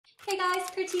Hey guys,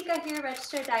 Kritika here,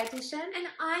 registered dietitian, and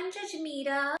I'm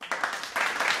Judgmita.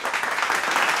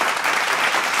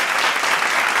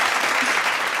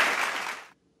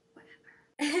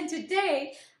 And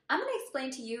today, I'm going to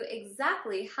explain to you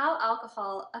exactly how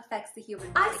alcohol affects the human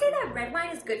body. I say that red wine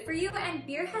is good for you and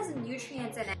beer has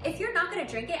nutrients in it. If you're not going to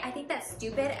drink it, I think that's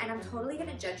stupid and I'm totally going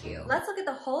to judge you. Let's look at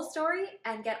the whole story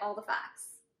and get all the facts.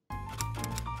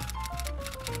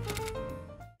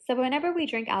 So whenever we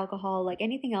drink alcohol, like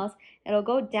anything else, it'll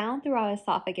go down through our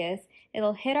esophagus,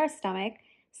 it'll hit our stomach.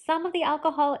 Some of the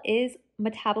alcohol is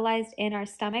metabolized in our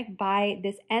stomach by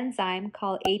this enzyme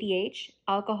called ADH,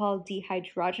 alcohol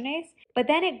dehydrogenase, but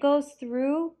then it goes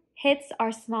through, hits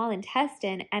our small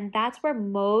intestine, and that's where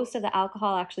most of the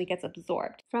alcohol actually gets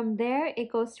absorbed. From there,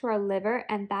 it goes to our liver,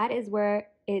 and that is where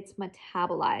it's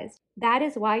metabolized. That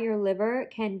is why your liver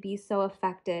can be so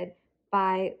affected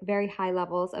by very high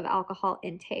levels of alcohol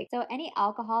intake. So any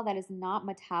alcohol that is not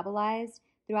metabolized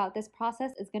throughout this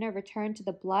process is going to return to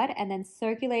the blood and then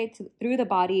circulate through the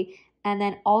body and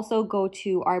then also go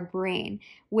to our brain,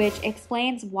 which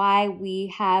explains why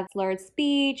we have slurred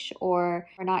speech or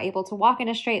we're not able to walk in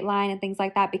a straight line and things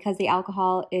like that, because the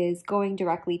alcohol is going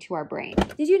directly to our brain.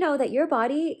 Did you know that your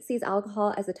body sees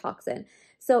alcohol as a toxin?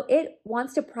 So it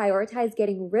wants to prioritize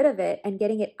getting rid of it and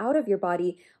getting it out of your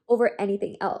body over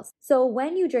anything else. So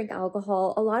when you drink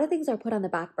alcohol, a lot of things are put on the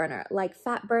back burner, like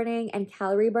fat burning and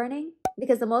calorie burning,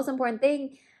 because the most important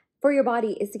thing for your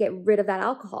body is to get rid of that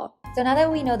alcohol. So now that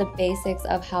we know the basics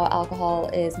of how alcohol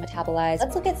is metabolized,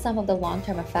 let's look at some of the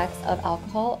long-term effects of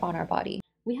alcohol on our body.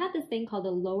 We have this thing called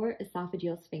the lower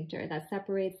esophageal sphincter that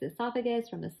separates the esophagus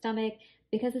from the stomach,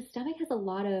 because the stomach has a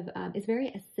lot of, is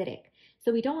very acidic.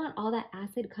 So we don't want all that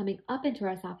acid coming up into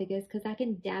our esophagus because that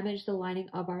can damage the lining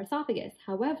of our esophagus.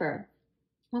 However,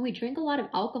 when we drink a lot of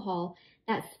alcohol,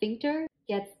 that sphincter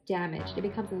gets damaged. It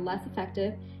becomes less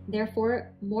effective.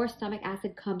 Therefore, more stomach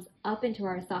acid comes up into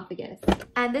our esophagus.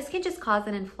 And this can just cause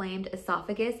an inflamed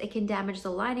esophagus. It can damage the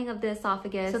lining of the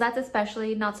esophagus. So that's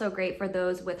especially not so great for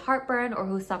those with heartburn or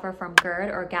who suffer from GERD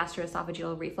or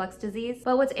gastroesophageal reflux disease.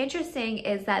 But what's interesting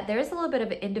is that there's a little bit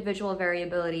of individual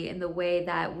variability in the way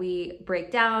that we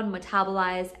break down,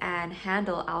 metabolize, and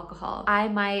handle alcohol. I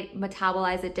might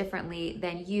metabolize it differently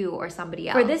than you or somebody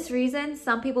else. For this reason,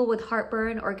 some people with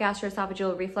heartburn or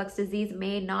gastroesophageal reflux disease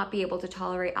may not be able to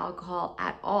tolerate alcohol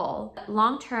at all.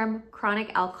 Long-term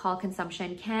chronic alcohol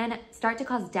consumption can start to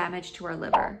cause damage to our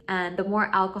liver. And the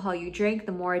more alcohol you drink,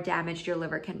 the more damaged your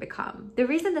liver can become. The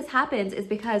reason this happens is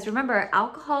because, remember,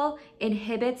 alcohol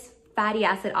inhibits fatty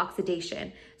acid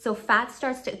oxidation. So fat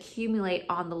starts to accumulate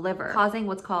on the liver, causing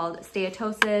what's called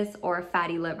steatosis or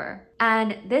fatty liver.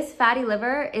 And this fatty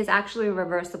liver is actually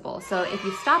reversible. So if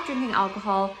you stop drinking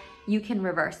alcohol, you can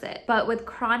reverse it. But with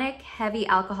chronic heavy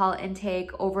alcohol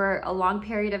intake over a long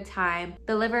period of time,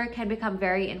 the liver can become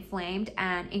very inflamed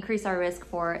and increase our risk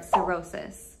for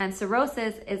cirrhosis. And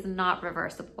cirrhosis is not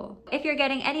reversible. If you're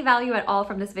getting any value at all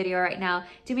from this video right now,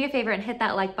 do me a favor and hit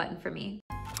that like button for me.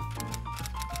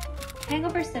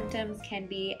 Hangover symptoms can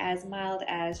be as mild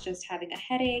as just having a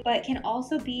headache, but can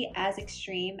also be as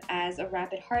extreme as a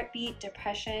rapid heartbeat,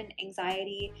 depression,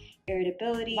 anxiety,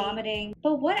 irritability, vomiting.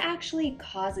 But what actually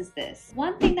causes this?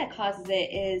 One thing that causes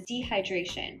it is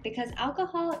dehydration, because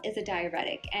alcohol is a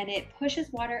diuretic and it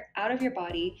pushes water out of your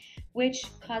body, which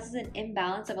causes an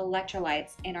imbalance of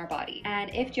electrolytes in our body.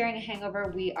 And if during a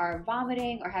hangover we are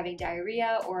vomiting or having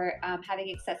diarrhea or having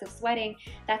excessive sweating,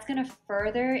 that's going to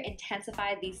further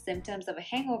intensify these symptoms of a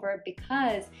hangover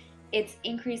because it's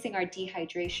increasing our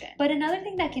dehydration. But another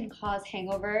thing that can cause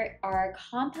hangover are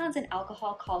compounds in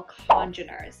alcohol called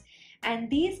congeners. And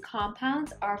these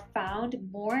compounds are found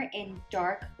more in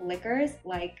dark liquors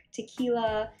like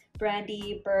tequila,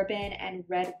 brandy, bourbon, and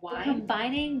red wine.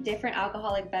 Combining different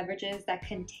alcoholic beverages that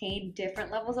contain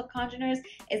different levels of congeners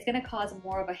is going to cause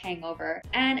more of a hangover.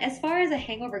 And as far as a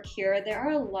hangover cure, there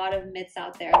are a lot of myths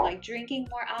out there, like drinking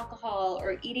more alcohol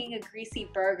or eating a greasy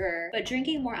burger. But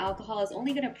drinking more alcohol is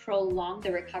only going to prolong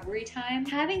the recovery time.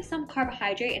 Having some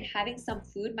carbohydrate and having some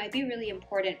food might be really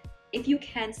important if you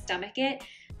can stomach it,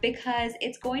 because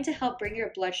it's going to help bring your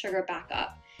blood sugar back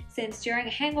up. Since during a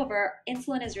hangover,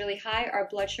 insulin is really high, our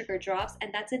blood sugar drops,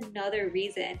 and that's another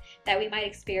reason that we might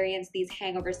experience these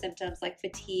hangover symptoms like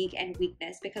fatigue and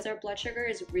weakness, because our blood sugar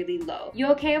is really low. You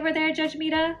okay over there,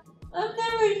 Judgmita? I'm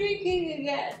never drinking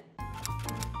again.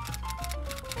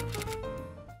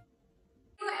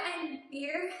 And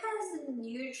beer has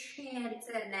nutrients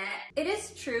in it. It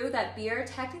is true that beer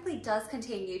technically does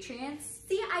contain nutrients.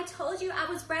 See, I told you I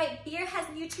was right. Beer has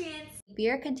nutrients.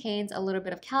 Beer contains a little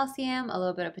bit of calcium, a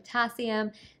little bit of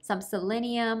potassium, some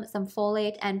selenium, some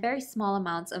folate, and very small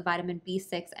amounts of vitamin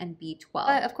B6 and B12.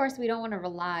 But of course, we don't want to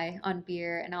rely on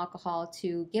beer and alcohol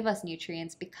to give us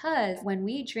nutrients, because when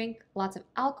we drink lots of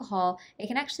alcohol, it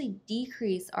can actually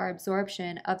decrease our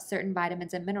absorption of certain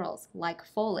vitamins and minerals like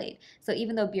folate. So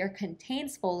even though beer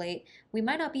contains folate, we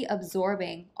might not be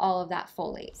absorbing all of that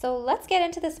folate. So let's get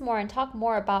into this more and talk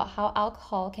more about how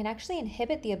alcohol can actually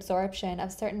inhibit the absorption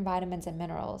of certain vitamins and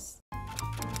minerals.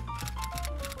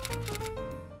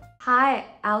 High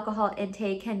alcohol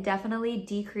intake can definitely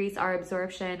decrease our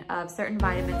absorption of certain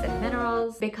vitamins and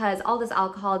minerals, because all this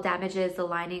alcohol damages the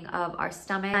lining of our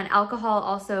stomach, and alcohol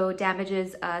also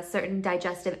damages certain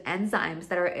digestive enzymes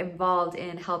that are involved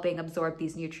in helping absorb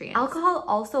these nutrients. Alcohol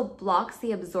also blocks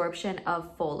the absorption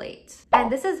of folate,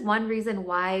 and this is one reason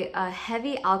why a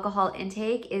heavy alcohol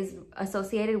intake is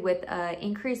associated with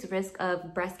increased risk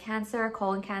of breast cancer,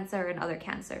 colon cancer, and other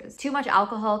cancers. Too much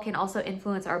alcohol can also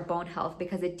influence our bone health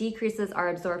because it decreases our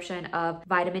absorption of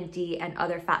vitamin D and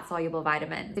other fat-soluble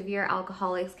vitamins. Severe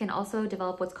alcoholics can also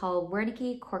develop what's called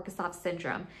Wernicke-Korsakoff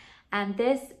syndrome, and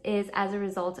this is as a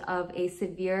result of a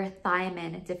severe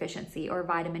thiamine deficiency or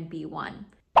vitamin B1.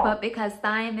 But because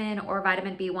thiamine or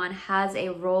vitamin B1 has a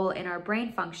role in our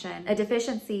brain function, a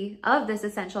deficiency of this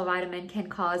essential vitamin can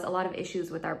cause a lot of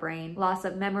issues with our brain. Loss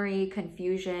of memory,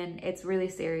 confusion, it's really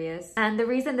serious. And the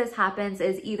reason this happens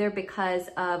is either because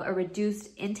of a reduced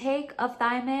intake of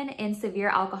thiamine in severe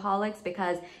alcoholics,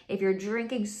 because if you're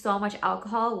drinking so much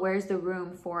alcohol, where's the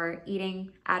room for eating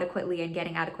adequately and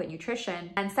getting adequate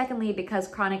nutrition? And secondly, because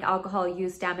chronic alcohol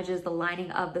use damages the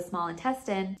lining of the small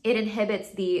intestine, it inhibits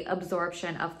the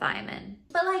absorption of thiamine.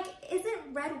 But like,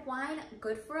 isn't red wine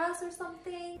good for us or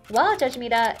something? Well,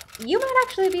 Judgmita, you might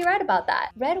actually be right about that.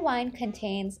 Red wine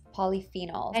contains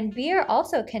polyphenols, and beer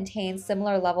also contains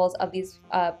similar levels of these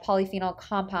polyphenol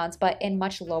compounds, but in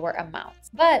much lower amounts.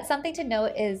 But something to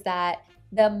note is that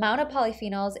the amount of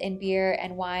polyphenols in beer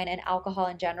and wine and alcohol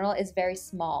in general is very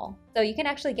small. So you can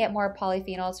actually get more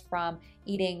polyphenols from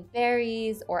eating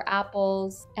berries or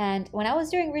apples. And when I was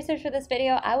doing research for this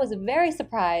video, I was very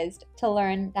surprised to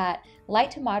learn that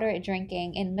light to moderate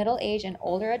drinking in middle-aged and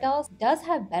older adults does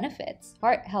have benefits,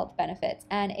 heart health benefits.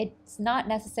 And it's not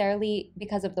necessarily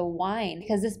because of the wine,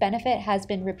 because this benefit has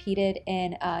been repeated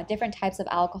in different types of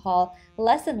alcohol,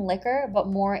 less in liquor, but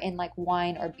more in like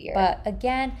wine or beer. But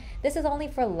again, this is only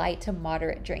for light to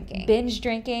moderate drinking. Binge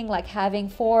drinking, like having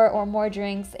 4 or more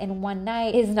drinks in one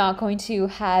night, is not going to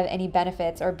have any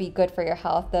benefits or be good for your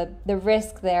health. The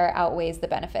risk there outweighs the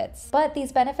benefits. But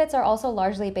these benefits are also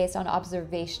largely based on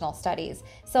observational studies.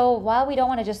 So while we don't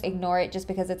want to just ignore it just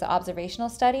because it's an observational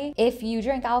study, if you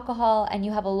drink alcohol and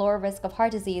you have a lower risk of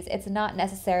heart disease, it's not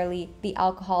necessarily the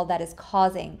alcohol that is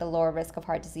causing the lower risk of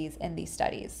heart disease in these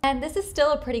studies. And this is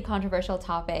still a pretty controversial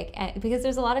topic because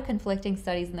there's a lot of conflicting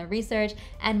studies in the research,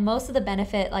 and most of the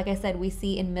benefit, like I said, we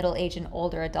see in middle-aged and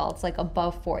older adults, like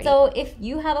above 40. So if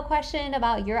you have a question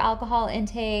about your alcohol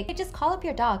intake, just call up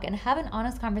your doc and have an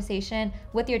honest conversation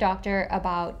with your doctor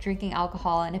about drinking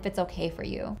alcohol and if it's okay for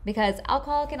you. Because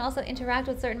alcohol can also interact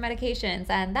with certain medications,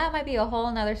 and that might be a whole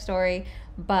nother story,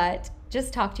 but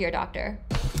just talk to your doctor.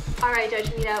 All right,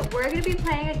 Judgmita, we're gonna be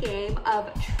playing a game of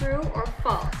true or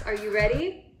false. Are you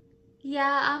ready?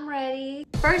 Yeah, I'm ready.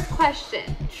 First question,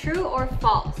 true or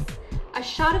false? A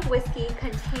shot of whiskey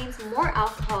contains more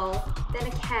alcohol than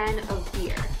a can of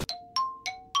beer.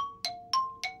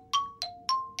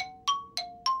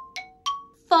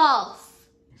 False.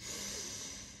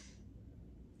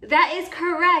 That is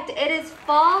correct. It is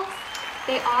false.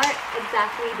 They are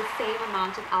exactly the same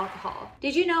amount of alcohol.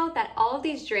 Did you know that all of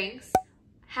these drinks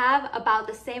have about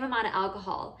the same amount of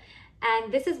alcohol?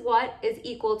 And this is what is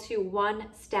equal to 1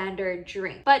 standard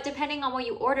drink. But depending on what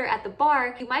you order at the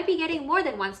bar, you might be getting more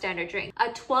than 1 standard drink. A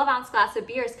 12-ounce glass of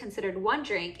beer is considered 1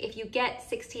 drink. If you get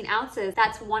 16 ounces,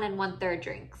 that's 1 1/3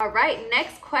 drinks. All right,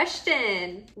 next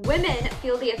question. Women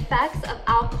feel the effects of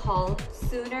alcohol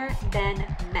sooner than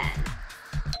men.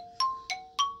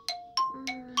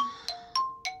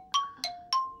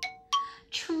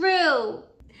 True.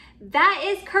 That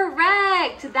is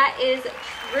correct. That is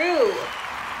true.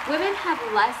 Women have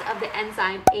less of the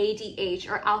enzyme ADH,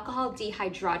 or alcohol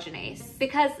dehydrogenase.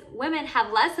 Because women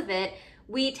have less of it,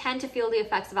 we tend to feel the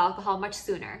effects of alcohol much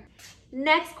sooner.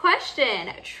 Next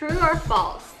question, true or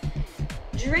false?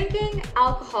 Drinking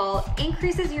alcohol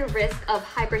increases your risk of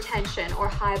hypertension or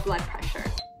high blood pressure.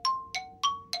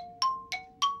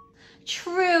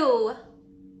 True.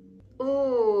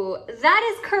 Ooh, that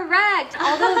is correct.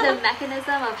 Although the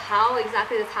mechanism of how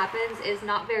exactly this happens is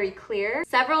not very clear,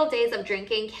 several days of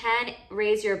drinking can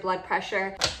raise your blood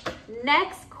pressure.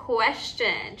 Next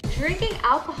question. Drinking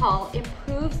alcohol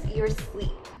improves your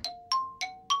sleep.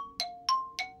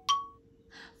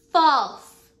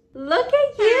 False. Look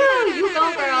at you, you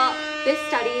go girl. This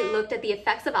study looked at the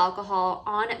effects of alcohol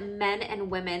on men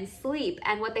and women's sleep,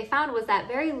 and what they found was that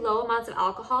very low amounts of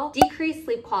alcohol decreased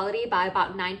sleep quality by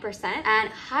about 9%, and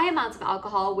high amounts of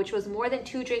alcohol, which was more than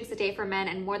 2 drinks a day for men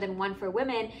and more than 1 for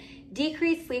women,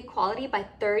 decreased sleep quality by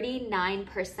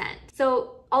 39%.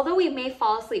 So although we may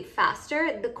fall asleep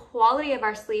faster, the quality of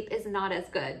our sleep is not as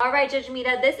good. All right,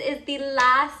 Judgmita, this is the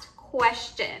last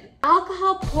question.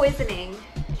 Alcohol poisoning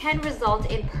can result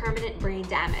in permanent brain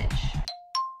damage.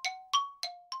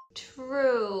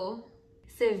 True.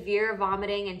 Severe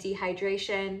vomiting and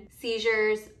dehydration,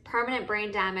 seizures, permanent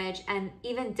brain damage, and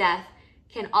even death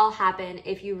can all happen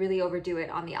if you really overdo it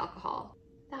on the alcohol.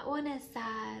 That one is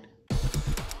sad.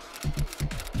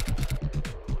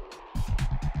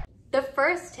 The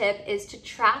first tip is to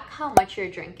track how much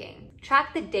you're drinking.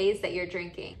 Track the days that you're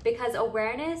drinking, because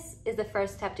awareness is the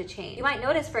first step to change. You might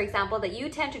notice, for example, that you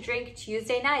tend to drink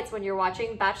Tuesday nights when you're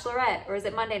watching Bachelorette, or is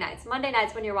it Monday nights? Monday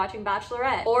nights when you're watching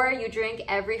Bachelorette, or you drink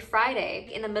every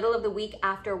Friday in the middle of the week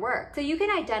after work. So you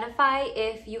can identify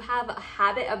if you have a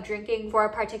habit of drinking for a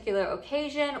particular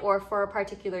occasion or for a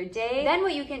particular day. Then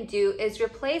what you can do is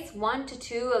replace 1 to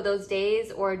 2 of those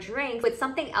days or drinks with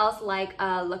something else like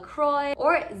LaCroix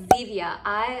or Zevia.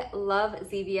 I love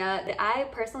Zevia. I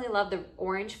personally love the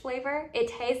orange flavor. It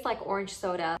tastes like orange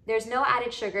soda. There's no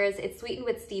added sugars. It's sweetened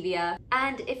with stevia.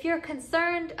 And if you're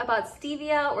concerned about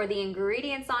stevia or the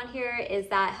ingredients on here, is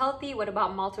that healthy? What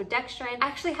about maltodextrin? I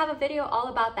actually have a video all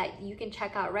about that you can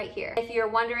check out right here. If you're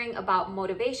wondering about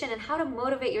motivation and how to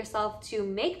motivate yourself to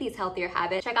make these healthier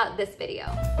habits, check out this video.